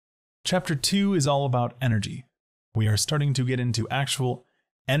Chapter 2 is all about energy. We are starting to get into actual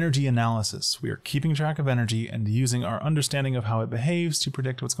energy analysis. We are keeping track of energy and using our understanding of how it behaves to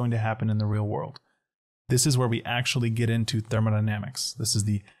predict what's going to happen in the real world. This is where we actually get into thermodynamics. This is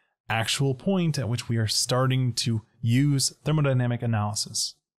the actual point at which we are starting to use thermodynamic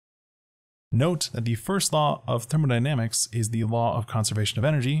analysis. Note that the first law of thermodynamics is the law of conservation of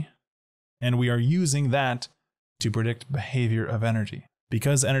energy, and we are using that to predict behavior of energy.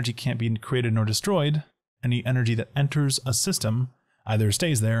 Because energy can't be created nor destroyed, any energy that enters a system either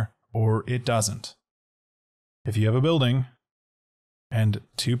stays there or it doesn't. If you have a building and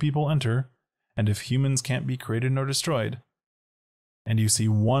two people enter, and if humans can't be created nor destroyed, and you see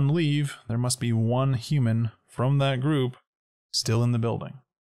one leave, there must be one human from that group still in the building.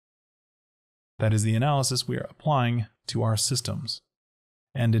 That is the analysis we are applying to our systems.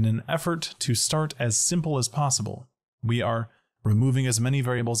 And in an effort to start as simple as possible, we are removing as many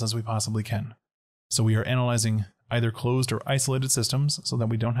variables as we possibly can. So we are analyzing either closed or isolated systems so that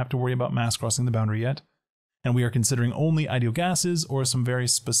we don't have to worry about mass crossing the boundary yet. And we are considering only ideal gases or some very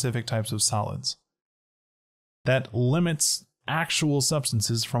specific types of solids. That limits actual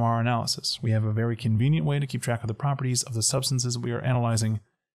substances from our analysis. We have a very convenient way to keep track of the properties of the substances we are analyzing.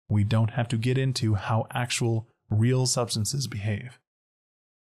 We don't have to get into how actual real substances behave.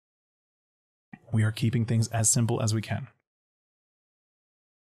 We are keeping things as simple as we can.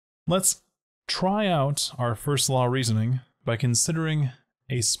 Let's try out our first law reasoning by considering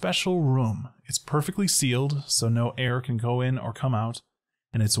a special room. It's perfectly sealed, so no air can go in or come out,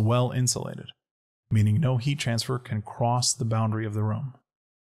 and it's well insulated, meaning no heat transfer can cross the boundary of the room.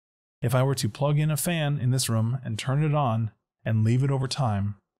 If I were to plug in a fan in this room and turn it on and leave it over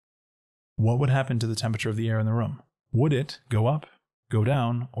time, what would happen to the temperature of the air in the room? Would it go up, go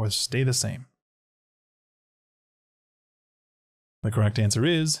down, or stay the same? The correct answer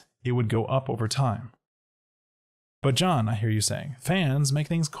is, it would go up over time. But John, I hear you saying, fans make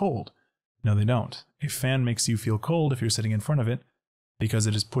things cold. No, they don't. A fan makes you feel cold if you're sitting in front of it because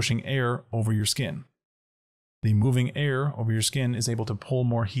it is pushing air over your skin. The moving air over your skin is able to pull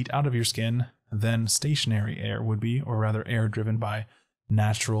more heat out of your skin than stationary air would be, or rather air driven by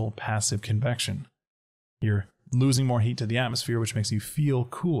natural passive convection. You're losing more heat to the atmosphere, which makes you feel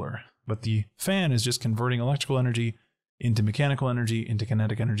cooler. But the fan is just converting electrical energy into mechanical energy, into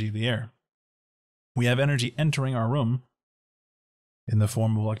kinetic energy of the air. We have energy entering our room in the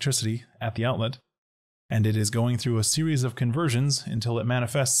form of electricity at the outlet, and it is going through a series of conversions until it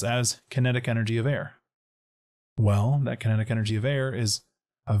manifests as kinetic energy of air. Well, that kinetic energy of air is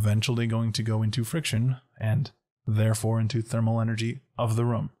eventually going to go into friction, and therefore into thermal energy of the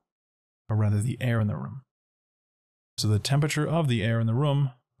room, or rather the air in the room. So the temperature of the air in the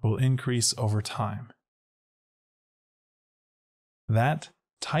room will increase over time. That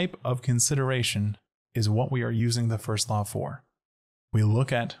type of consideration is what we are using the first law for. We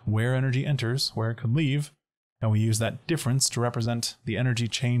look at where energy enters, where it could leave, and we use that difference to represent the energy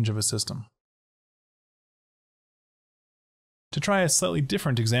change of a system. To try a slightly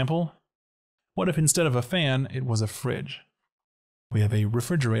different example, what if instead of a fan, it was a fridge? We have a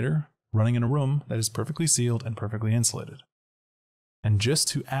refrigerator running in a room that is perfectly sealed and perfectly insulated. And just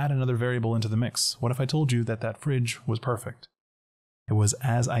to add another variable into the mix, what if I told you that that fridge was perfect? It was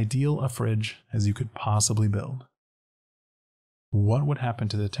as ideal a fridge as you could possibly build. What would happen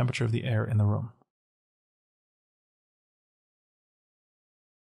to the temperature of the air in the room?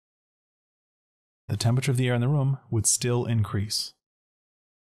 The temperature of the air in the room would still increase.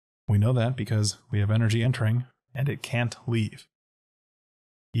 We know that because we have energy entering and it can't leave.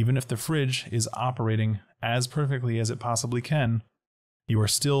 Even if the fridge is operating as perfectly as it possibly can, you are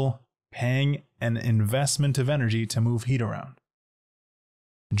still paying an investment of energy to move heat around.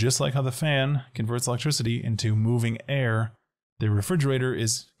 Just like how the fan converts electricity into moving air, the refrigerator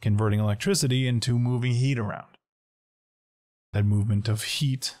is converting electricity into moving heat around. That movement of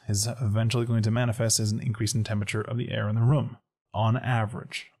heat is eventually going to manifest as an increase in temperature of the air in the room, on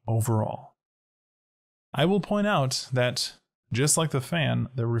average, overall. I will point out that, just like the fan,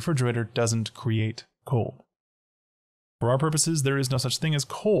 the refrigerator doesn't create cold. For our purposes, there is no such thing as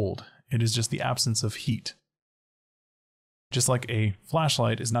cold. It is just the absence of heat. Just like a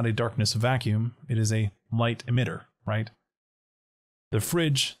flashlight is not a darkness vacuum, it is a light emitter, right? The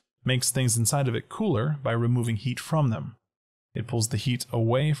fridge makes things inside of it cooler by removing heat from them. It pulls the heat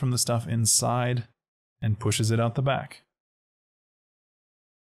away from the stuff inside and pushes it out the back.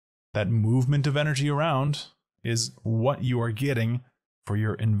 That movement of energy around is what you are getting for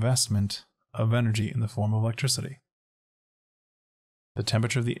your investment of energy in the form of electricity. The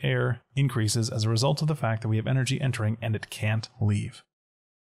temperature of the air increases as a result of the fact that we have energy entering and it can't leave.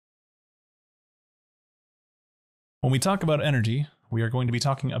 When we talk about energy, we are going to be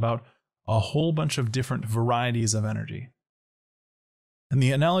talking about a whole bunch of different varieties of energy. And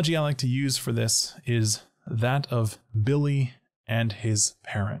the analogy I like to use for this is that of Billy and his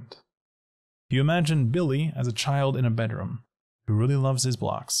parent. You imagine Billy as a child in a bedroom who really loves his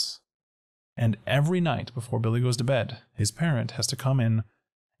blocks. And every night before Billy goes to bed, his parent has to come in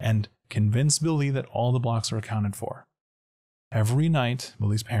and convince Billy that all the blocks are accounted for. Every night,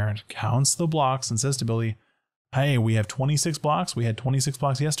 Billy's parent counts the blocks and says to Billy, "Hey, we have 26 blocks. We had 26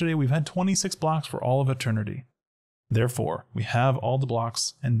 blocks yesterday. We've had 26 blocks for all of eternity. Therefore, we have all the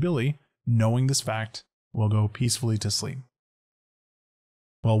blocks," and Billy, knowing this fact, will go peacefully to sleep.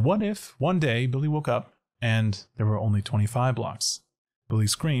 Well, what if one day Billy woke up and there were only 25 blocks? Billy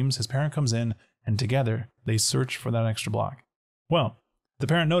screams, his parent comes in, and together they search for that extra block. Well, the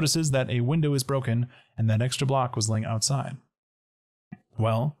parent notices that a window is broken and that extra block was laying outside.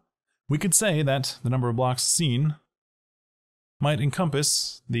 Well, we could say that the number of blocks seen might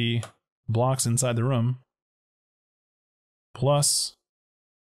encompass the blocks inside the room plus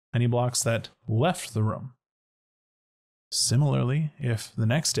any blocks that left the room. Similarly, if the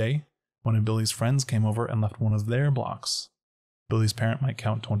next day one of Billy's friends came over and left one of their blocks, Billy's parent might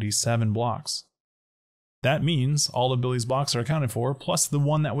count 27 blocks. That means all of Billy's blocks are accounted for, plus the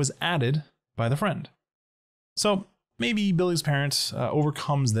one that was added by the friend. So maybe Billy's parent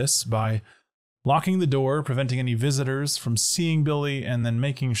overcomes this by locking the door, preventing any visitors from seeing Billy, and then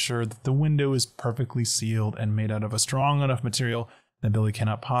making sure that the window is perfectly sealed and made out of a strong enough material that Billy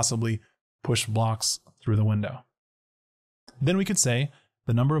cannot possibly push blocks through the window. Then we could say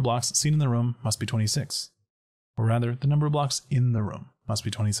the number of blocks seen in the room must be 26. Or rather, the number of blocks in the room must be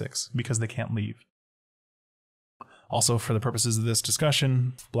 26 because they can't leave. Also, for the purposes of this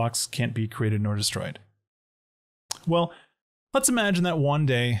discussion, blocks can't be created nor destroyed. Well, let's imagine that one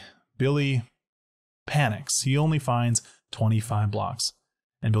day Billy panics. He only finds 25 blocks.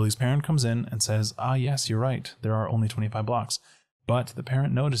 And Billy's parent comes in and says, yes, you're right. There are only 25 blocks. But the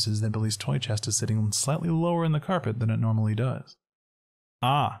parent notices that Billy's toy chest is sitting slightly lower in the carpet than it normally does.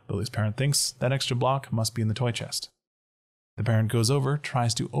 Billy's parent thinks that extra block must be in the toy chest. The parent goes over,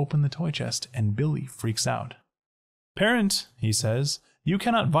 tries to open the toy chest, and Billy freaks out. "Parent," he says, "you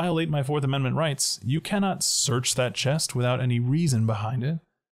cannot violate my Fourth Amendment rights. You cannot search that chest without any reason behind it."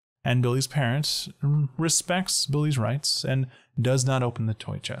 And Billy's parent respects Billy's rights and does not open the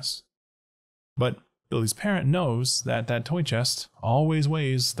toy chest. But Billy's parent knows that that toy chest always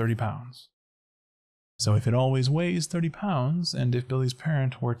weighs 30 pounds. So if it always weighs 30 pounds, and if Billy's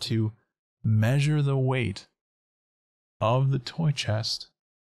parent were to measure the weight of the toy chest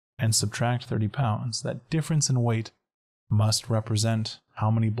and subtract 30 pounds, that difference in weight must represent how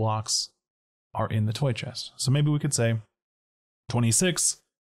many blocks are in the toy chest. So maybe we could say 26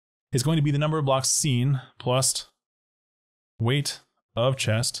 is going to be the number of blocks seen plus weight of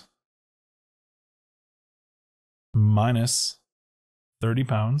chest minus 30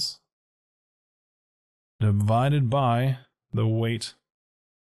 pounds divided by the weight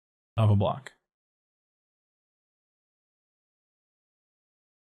of a block.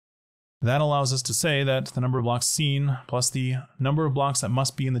 That allows us to say that the number of blocks seen plus the number of blocks that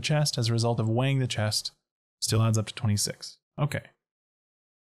must be in the chest as a result of weighing the chest still adds up to 26. Okay.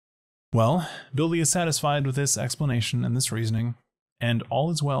 Well, Billy is satisfied with this explanation and this reasoning, and all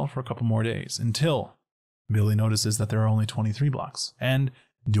is well for a couple more days, until Billy notices that there are only 23 blocks, and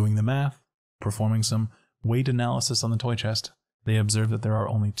doing the math, performing some weight analysis on the toy chest, they observe that there are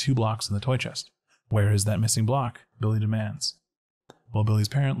only 2 blocks in the toy chest. Where is that missing block? Billy demands. Well, Billy's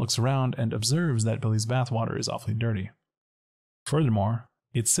parent looks around and observes that Billy's bathwater is awfully dirty. Furthermore,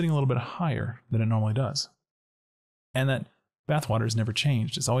 it's sitting a little bit higher than it normally does. And that bathwater is never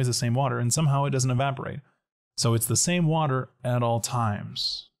changed. It's always the same water, and somehow it doesn't evaporate. So it's the same water at all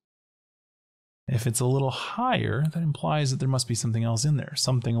times. If it's a little higher, that implies that there must be something else in there,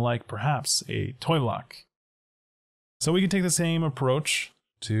 something like perhaps a toy block. So we could take the same approach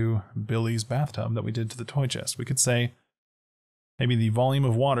to Billy's bathtub that we did to the toy chest. We could say maybe the volume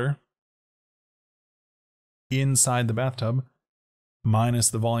of water inside the bathtub minus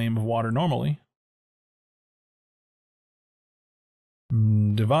the volume of water normally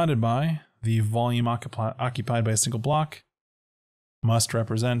divided by the volume occupied by a single block must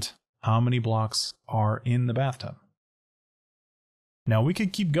represent how many blocks are in the bathtub. Now we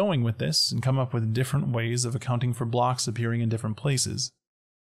could keep going with this and come up with different ways of accounting for blocks appearing in different places.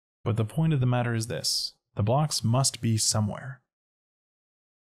 But the point of the matter is this: the blocks must be somewhere.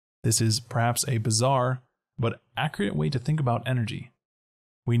 This is perhaps a bizarre but accurate way to think about energy.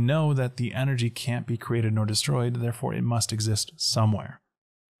 We know that the energy can't be created nor destroyed, therefore it must exist somewhere.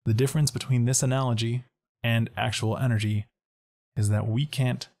 The difference between this analogy and actual energy is that we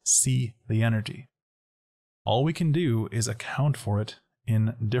can't see the energy. All we can do is account for it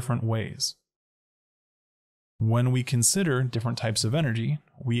in different ways. When we consider different types of energy,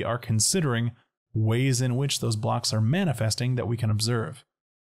 we are considering ways in which those blocks are manifesting that we can observe.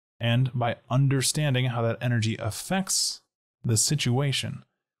 And by understanding how that energy affects the situation,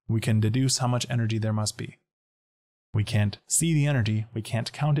 we can deduce how much energy there must be. We can't see the energy, we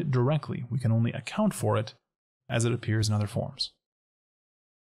can't count it directly, we can only account for it as it appears in other forms.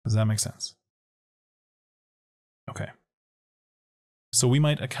 Does that make sense? Okay. So we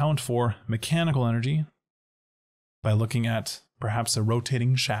might account for mechanical energy by looking at perhaps a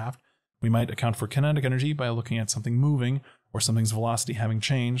rotating shaft. We might account for kinetic energy by looking at something moving or something's velocity having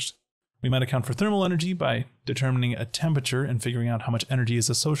changed. We might account for thermal energy by determining a temperature and figuring out how much energy is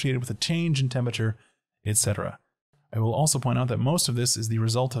associated with a change in temperature, etc. I will also point out that most of this is the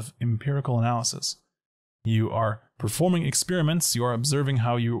result of empirical analysis. You are performing experiments, you are observing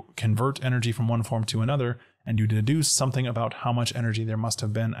how you convert energy from one form to another, and you deduce something about how much energy there must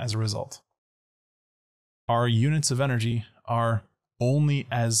have been as a result. Our units of energy are only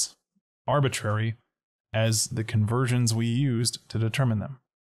as arbitrary as the conversions we used to determine them.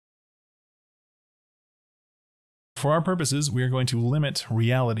 For our purposes, we are going to limit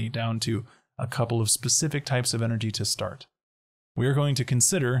reality down to a couple of specific types of energy to start. We are going to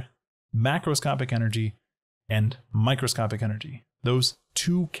consider macroscopic energy and microscopic energy. Those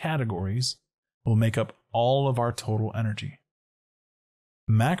two categories will make up all of our total energy.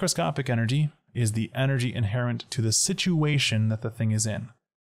 Macroscopic energy is the energy inherent to the situation that the thing is in.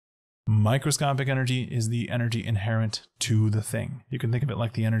 Microscopic energy is the energy inherent to the thing. You can think of it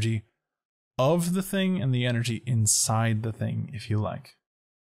like the energy of the thing and the energy inside the thing, if you like.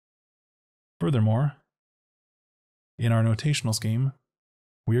 Furthermore, in our notational scheme,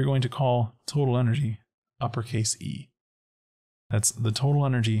 we are going to call total energy uppercase E. That's the total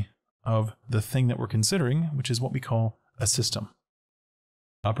energy of the thing that we're considering, which is what we call a system.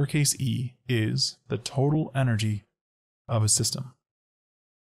 Uppercase E is the total energy of a system.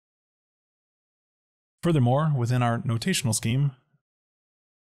 Furthermore, within our notational scheme,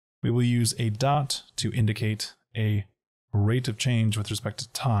 we will use a dot to indicate a rate of change with respect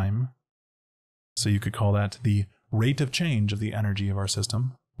to time. So you could call that the rate of change of the energy of our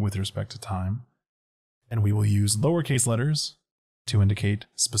system with respect to time. And we will use lowercase letters to indicate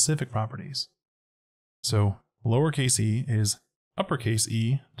specific properties. So lowercase e is uppercase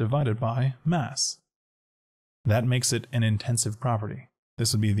E divided by mass. That makes it an intensive property.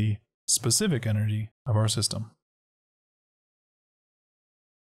 This would be the specific energy of our system.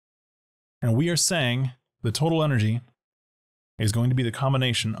 And we are saying the total energy is going to be the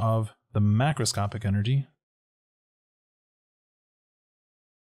combination of the macroscopic energy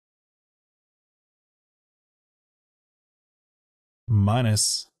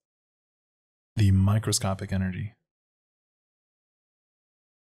minus the microscopic energy.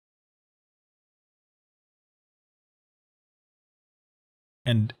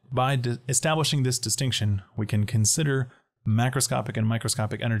 And by establishing this distinction, we can consider macroscopic and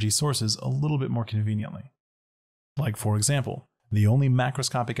microscopic energy sources a little bit more conveniently. Like, for example, the only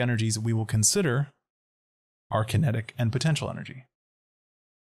macroscopic energies we will consider are kinetic and potential energy.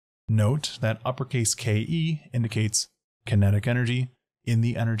 Note that uppercase Ke indicates kinetic energy in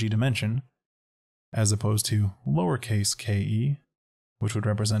the energy dimension, as opposed to lowercase ke, which would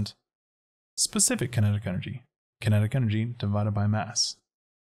represent specific kinetic energy divided by mass.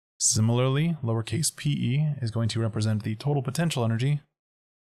 Similarly, lowercase pe is going to represent the total potential energy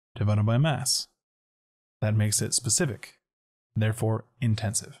divided by mass. That makes it specific, therefore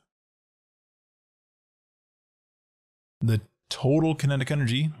intensive. The total kinetic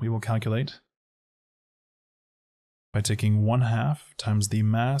energy we will calculate by taking 1/2 times the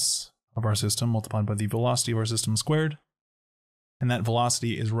mass of our system multiplied by the velocity of our system squared. And that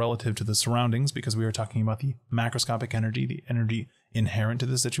velocity is relative to the surroundings because we are talking about the macroscopic energy, the energy inherent to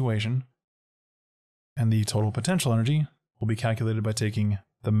the situation. And the total potential energy will be calculated by taking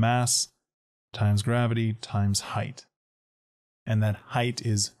the mass times gravity times height. And that height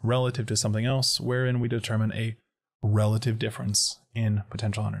is relative to something else, wherein we determine a relative difference in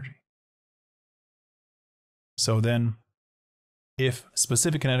potential energy. So then, if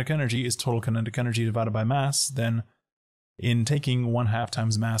specific kinetic energy is total kinetic energy divided by mass, then in taking 1/2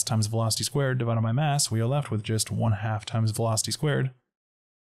 times mass times velocity squared divided by mass, we are left with just 1/2 times velocity squared,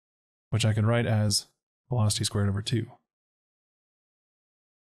 which I could write as velocity squared over 2.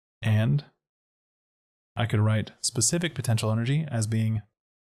 And I could write specific potential energy as being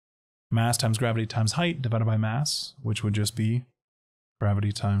mass times gravity times height divided by mass, which would just be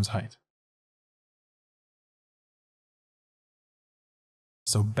gravity times height.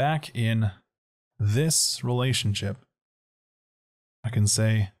 So back in this relationship, I can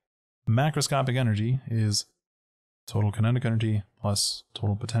say macroscopic energy is total kinetic energy plus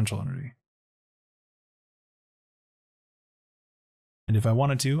total potential energy. And if I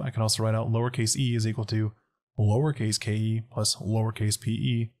wanted to, I could also write out lowercase e is equal to lowercase ke plus lowercase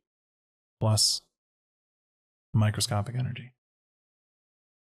pe plus microscopic energy.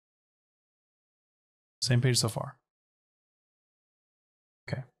 Same page so far.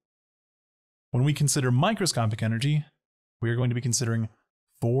 Okay. When we consider microscopic energy, we are going to be considering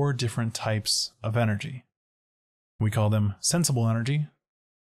 4 different types of energy. We call them sensible energy,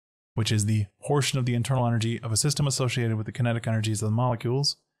 which is the portion of the internal energy of a system associated with the kinetic energies of the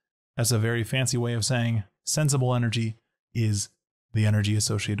molecules. That's a very fancy way of saying sensible energy is the energy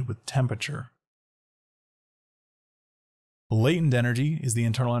associated with temperature. Latent energy is the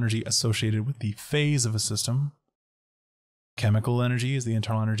internal energy associated with the phase of a system. Chemical energy is the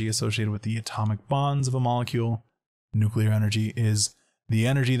internal energy associated with the atomic bonds of a molecule. Nuclear energy is the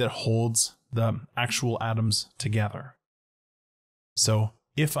energy that holds the actual atoms together. So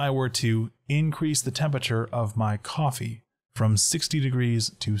if I were to increase the temperature of my coffee from 60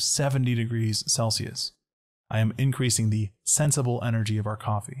 degrees to 70 degrees Celsius, I am increasing the sensible energy of our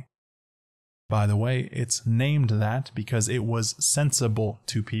coffee. By the way, it's named that because it was sensible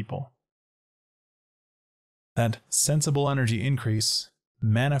to people. That sensible energy increase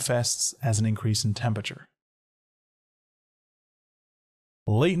manifests as an increase in temperature.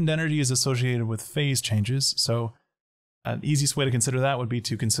 Latent energy is associated with phase changes, so an easiest way to consider that would be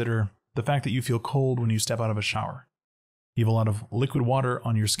to consider the fact that you feel cold when you step out of a shower. You have a lot of liquid water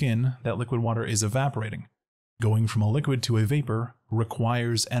on your skin. That liquid water is evaporating. Going from a liquid to a vapor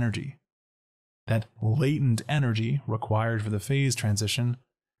requires energy. That latent energy required for the phase transition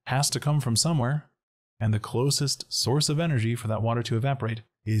has to come from somewhere, and the closest source of energy for that water to evaporate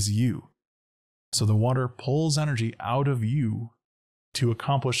is you. So the water pulls energy out of you to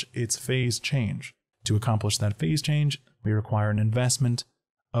accomplish its phase change. To accomplish that phase change, we require an investment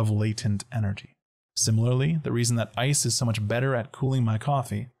of latent energy. Similarly, the reason that ice is so much better at cooling my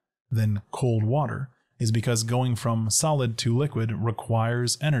coffee than cold water is because going from solid to liquid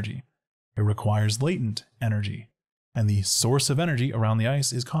requires energy. It requires latent energy, and the source of energy around the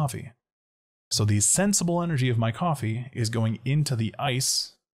ice is coffee. So the sensible energy of my coffee is going into the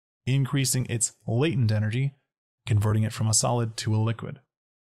ice, increasing its latent energy, converting it from a solid to a liquid.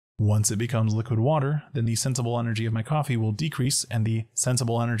 Once it becomes liquid water, then the sensible energy of my coffee will decrease and the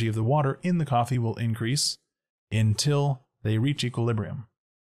sensible energy of the water in the coffee will increase until they reach equilibrium.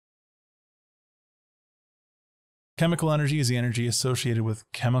 Chemical energy is the energy associated with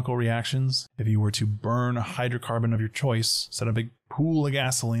chemical reactions. If you were to burn a hydrocarbon of your choice, set a big pool of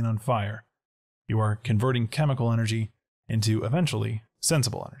gasoline on fire, you are converting chemical energy into, eventually,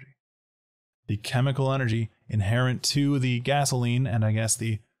 sensible energy. The chemical energy inherent to the gasoline and I guess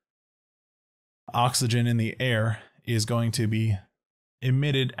the oxygen in the air is going to be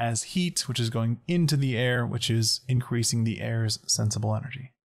emitted as heat, which is going into the air, which is increasing the air's sensible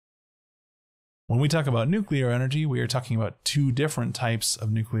energy. When we talk about nuclear energy, we are talking about 2 different types of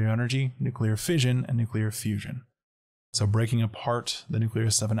nuclear energy, nuclear fission and nuclear fusion. So breaking apart the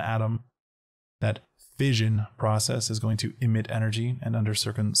nucleus of an atom, that fission process is going to emit energy, and under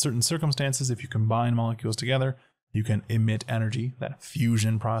certain circumstances, if you combine molecules together, you can emit energy. That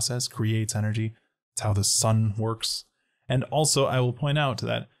fusion process creates energy. It's how the sun works. And also, I will point out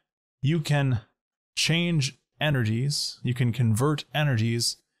that you can change energies, you can convert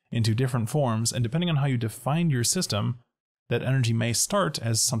energies into different forms, and depending on how you define your system, that energy may start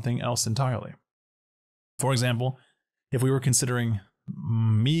as something else entirely. For example, if we were considering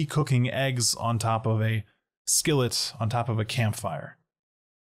me cooking eggs on top of a skillet on top of a campfire,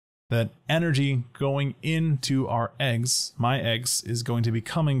 that energy going into our eggs, my eggs, is going to be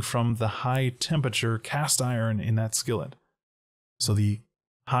coming from the high temperature cast iron in that skillet. So the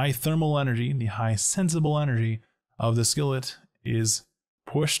high thermal energy, the high sensible energy of the skillet is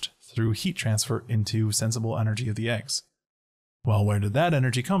pushed through heat transfer into sensible energy of the eggs. Well, where did that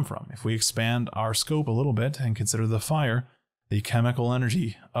energy come from? If we expand our scope a little bit and consider the fire, the chemical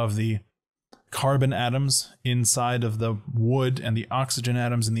energy of the carbon atoms inside of the wood and the oxygen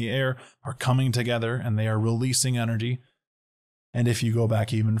atoms in the air are coming together and they are releasing energy. And if you go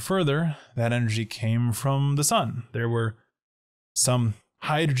back even further, that energy came from the sun. There were some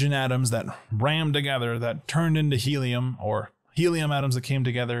hydrogen atoms that rammed together that turned into helium, or helium atoms that came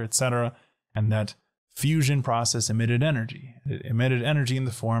together, etc. And that fusion process emitted energy. It emitted energy in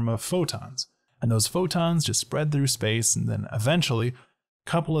the form of photons. And those photons just spread through space, and then eventually a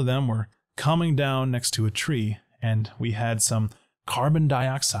couple of them were coming down next to a tree, and we had some carbon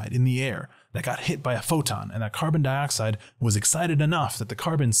dioxide in the air that got hit by a photon, and that carbon dioxide was excited enough that the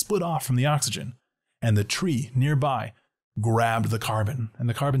carbon split off from the oxygen, and the tree nearby grabbed the carbon, and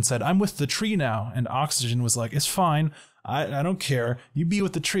the carbon said, "I'm with the tree now," and oxygen was like, "It's fine, I don't care, you be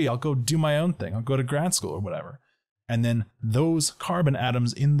with the tree, I'll go do my own thing, I'll go to grad school or whatever." And then those carbon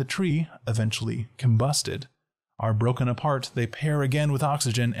atoms in the tree eventually combusted, are broken apart, they pair again with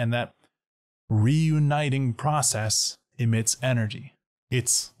oxygen, and that reuniting process emits energy.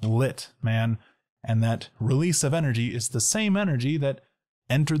 It's lit, man. And that release of energy is the same energy that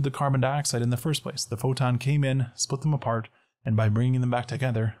entered the carbon dioxide in the first place. The photon came in, split them apart, and by bringing them back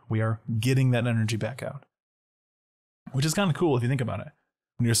together, we are getting that energy back out. Which is kind of cool if you think about it.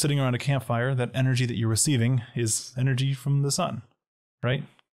 When you're sitting around a campfire, that energy that you're receiving is energy from the sun, right?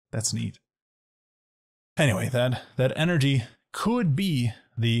 That's neat. Anyway, that energy could be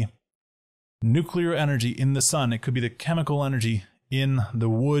the nuclear energy in the sun. It could be the chemical energy in the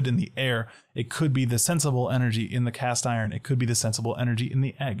wood and the air. It could be the sensible energy in the cast iron. It could be the sensible energy in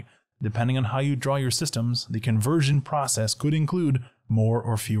the egg. Depending on how you draw your systems, the conversion process could include more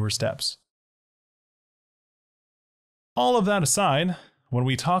or fewer steps. All of that aside, when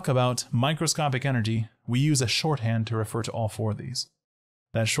we talk about microscopic energy, we use a shorthand to refer to all four of these.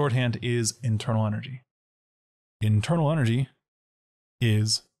 That shorthand is internal energy. Internal energy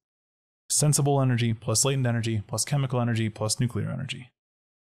is sensible energy plus latent energy plus chemical energy plus nuclear energy.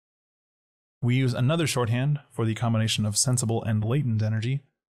 We use another shorthand for the combination of sensible and latent energy.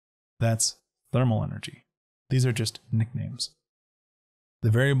 That's thermal energy. These are just nicknames.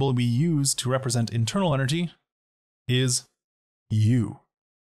 The variable we use to represent internal energy is U.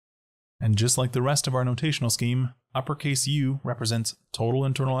 And just like the rest of our notational scheme, uppercase U represents total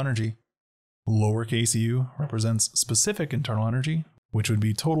internal energy. Lowercase u represents specific internal energy, which would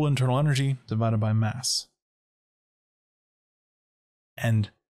be total internal energy divided by mass.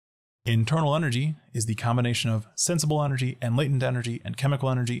 And internal energy is the combination of sensible energy and latent energy and chemical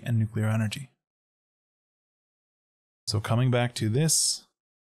energy and nuclear energy. So coming back to this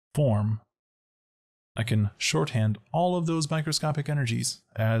form, I can shorthand all of those microscopic energies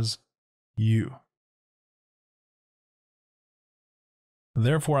as U.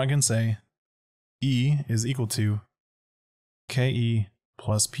 Therefore, I can say E is equal to Ke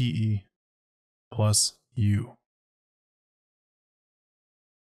plus Pe plus U.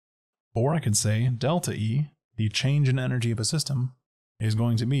 Or I could say delta E, the change in energy of a system, is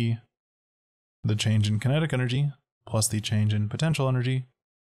going to be the change in kinetic energy plus the change in potential energy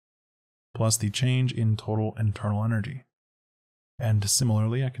plus the change in total internal energy. And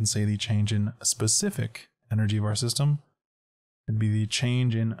similarly, I can say the change in specific energy of our system would be the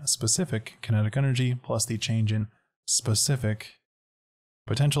change in specific kinetic energy plus the change in specific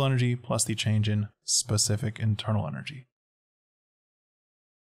potential energy plus the change in specific internal energy.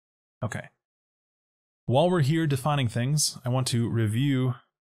 Okay. While we're here defining things, I want to review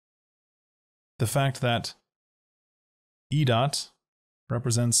the fact that E dot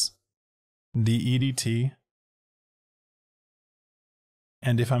represents dE dt.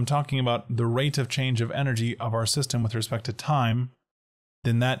 And if I'm talking about the rate of change of energy of our system with respect to time,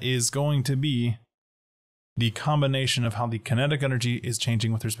 then that is going to be the combination of how the kinetic energy is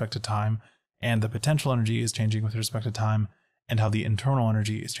changing with respect to time, and the potential energy is changing with respect to time, and how the internal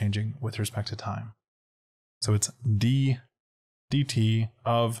energy is changing with respect to time. So it's d dt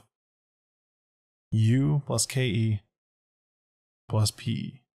of U plus Ke plus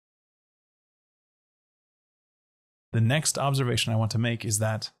Pe. The next observation I want to make is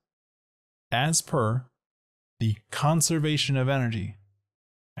that, as per the conservation of energy,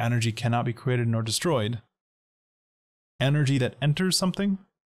 energy cannot be created nor destroyed. Energy that enters something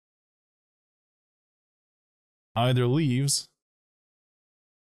either leaves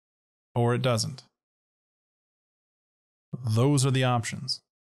or it doesn't. Those are the options.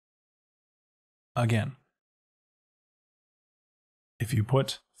 Again, if you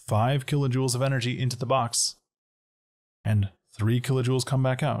put 5 kilojoules of energy into the box and 3 kilojoules come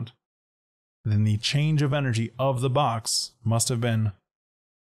back out, then the change of energy of the box must have been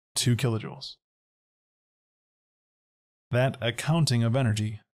 2 kilojoules. That accounting of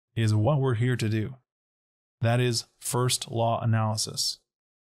energy is what we're here to do. That is first law analysis.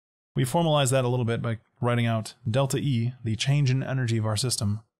 We formalize that a little bit by writing out delta E, the change in energy of our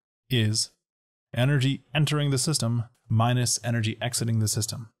system, is energy entering the system minus energy exiting the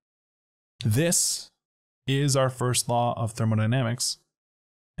system. This is our first law of thermodynamics,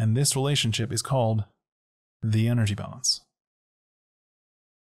 and this relationship is called the energy balance.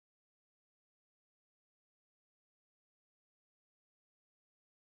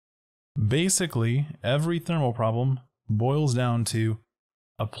 Basically, every thermal problem boils down to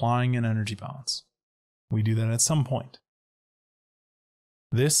applying an energy balance. We do that at some point.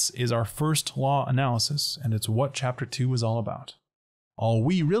 This is our first law analysis, and it's what Chapter 2 is all about. All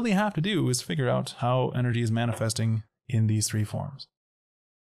we really have to do is figure out how energy is manifesting in these three forms.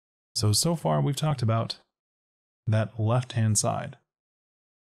 So far we've talked about that left-hand side.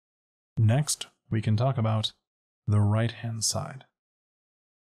 Next, we can talk about the right-hand side.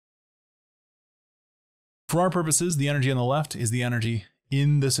 For our purposes, the energy on the left is the energy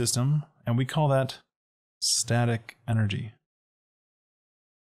in the system, and we call that static energy.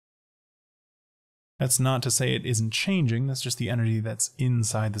 That's not to say it isn't changing, that's just the energy that's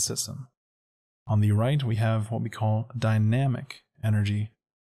inside the system. On the right, we have what we call dynamic energy,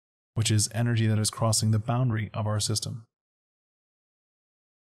 which is energy that is crossing the boundary of our system.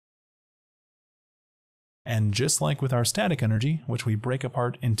 And just like with our static energy, which we break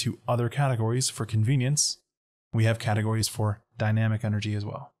apart into other categories for convenience, we have categories for dynamic energy as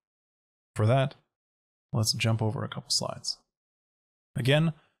well. For that, let's jump over a couple slides.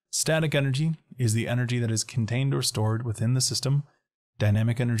 Again, static energy is the energy that is contained or stored within the system.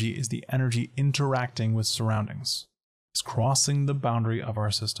 Dynamic energy is the energy interacting with surroundings. It's crossing the boundary of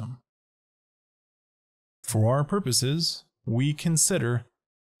our system. For our purposes, we consider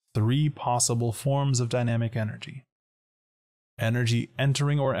three possible forms of dynamic energy. Energy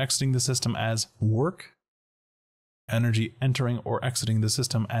entering or exiting the system as work, energy entering or exiting the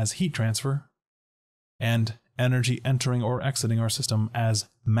system as heat transfer, and energy entering or exiting our system as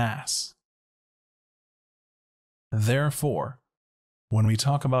mass. Therefore, when we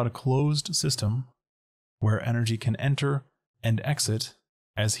talk about a closed system where energy can enter and exit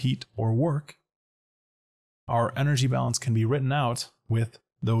as heat or work, our energy balance can be written out with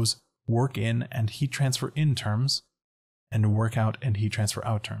those work in and heat transfer in terms and work out and heat transfer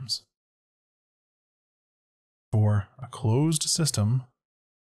out terms. For a closed system,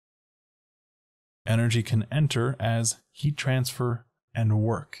 energy can enter as heat transfer and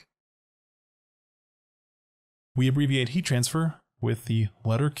work. We abbreviate heat transfer with the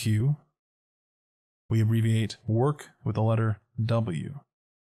letter Q. We abbreviate work with the letter W.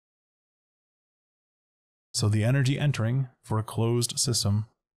 So the energy entering for a closed system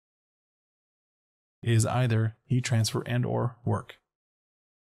is either heat transfer and or work.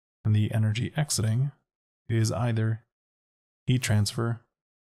 And the energy exiting is either heat transfer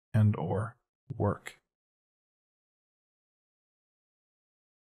and or work.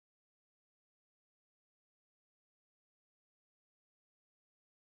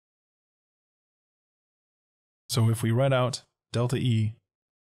 So if we write out delta E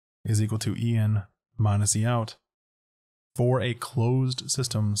is equal to E in minus E out for a closed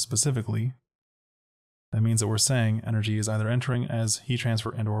system specifically, that means that we're saying energy is either entering as heat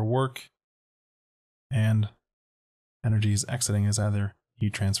transfer and or work, and energy is exiting as either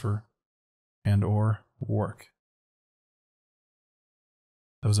heat transfer and or work.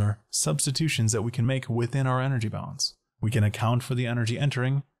 Those are substitutions that we can make within our energy balance. We can account for the energy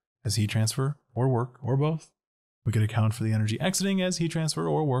entering as heat transfer or work or both. We could account for the energy exiting as heat transfer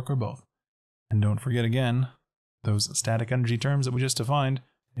or work or both. And don't forget again, those static energy terms that we just defined: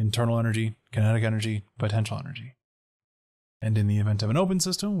 internal energy, kinetic energy, potential energy. And in the event of an open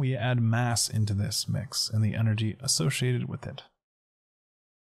system, we add mass into this mix and the energy associated with it.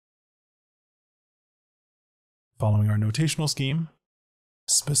 Following our notational scheme,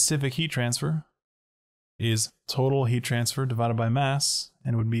 specific heat transfer is total heat transfer divided by mass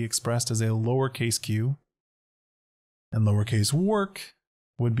and would be expressed as a lowercase q. And lowercase work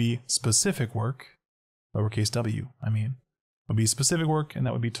would be specific work, lowercase w, would be specific work, and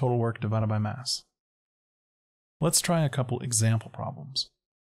that would be total work divided by mass. Let's try a couple example problems.